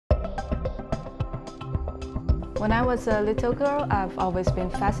When I was a little girl, I've always been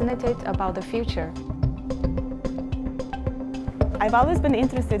fascinated about the future. I've always been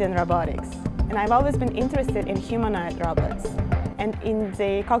interested in robotics, and I've always been interested in humanoid robots and in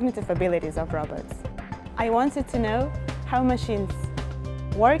the cognitive abilities of robots. I wanted to know how machines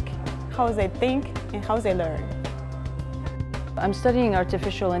work, how they think, and how they learn. I'm studying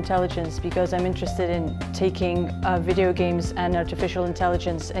artificial intelligence because I'm interested in taking video games and artificial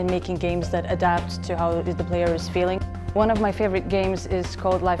intelligence and making games that adapt to how the player is feeling. One of my favorite games is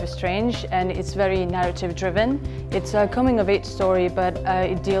called Life is Strange, and it's very narrative driven. It's a coming-of-age story, but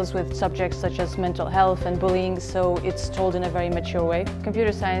it deals with subjects such as mental health and bullying, so it's told in a very mature way.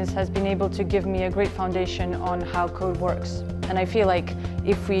 Computer science has been able to give me a great foundation on how code works. And I feel like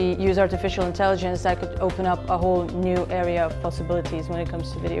if we use artificial intelligence, that could open up a whole new area of possibilities when it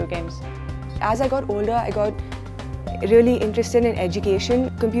comes to video games. As I got older, I got really interested in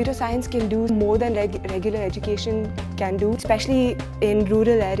education. Computer science can do more than regular education can do, especially in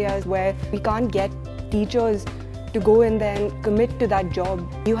rural areas where we can't get teachers to go in there and commit to that job.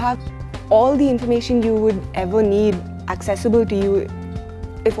 You have all the information you would ever need accessible to you.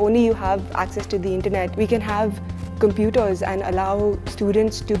 If only you have access to the internet, we can have computers and allow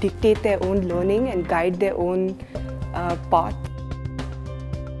students to dictate their own learning and guide their own path.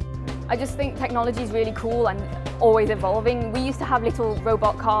 I just think technology is really cool and always evolving. We used to have little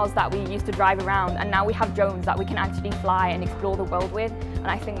robot cars that we used to drive around, and now we have drones that we can actually fly and explore the world with, and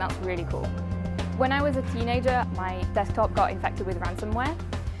I think that's really cool. When I was a teenager, my desktop got infected with ransomware.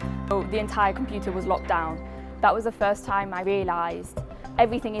 So the entire computer was locked down. That was the first time I realised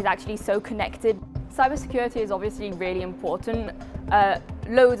everything is actually so connected. Cybersecurity is obviously really important.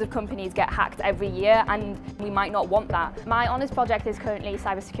 Loads of companies get hacked every year, and we might not want that. My honours project is currently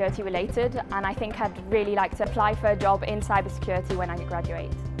cybersecurity related, and I think I'd really like to apply for a job in cybersecurity when I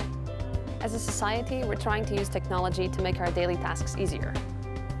graduate. As a society, we're trying to use technology to make our daily tasks easier.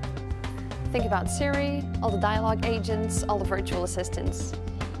 Think about Siri, all the dialogue agents, all the virtual assistants.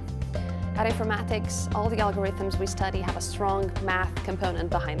 At Informatics, all the algorithms we study have a strong math component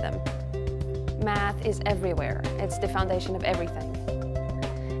behind them. Math is everywhere. It's the foundation of everything.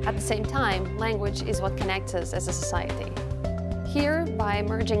 At the same time, language is what connects us as a society. Here, by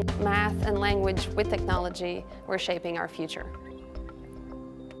merging math and language with technology, we're shaping our future.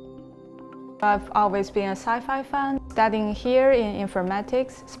 I've always been a sci-fi fan. Studying here in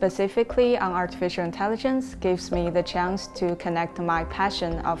informatics, specifically on artificial intelligence, gives me the chance to connect my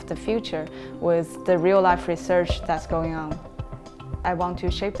passion of the future with the real-life research that's going on. I want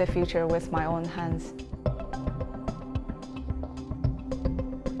to shape the future with my own hands.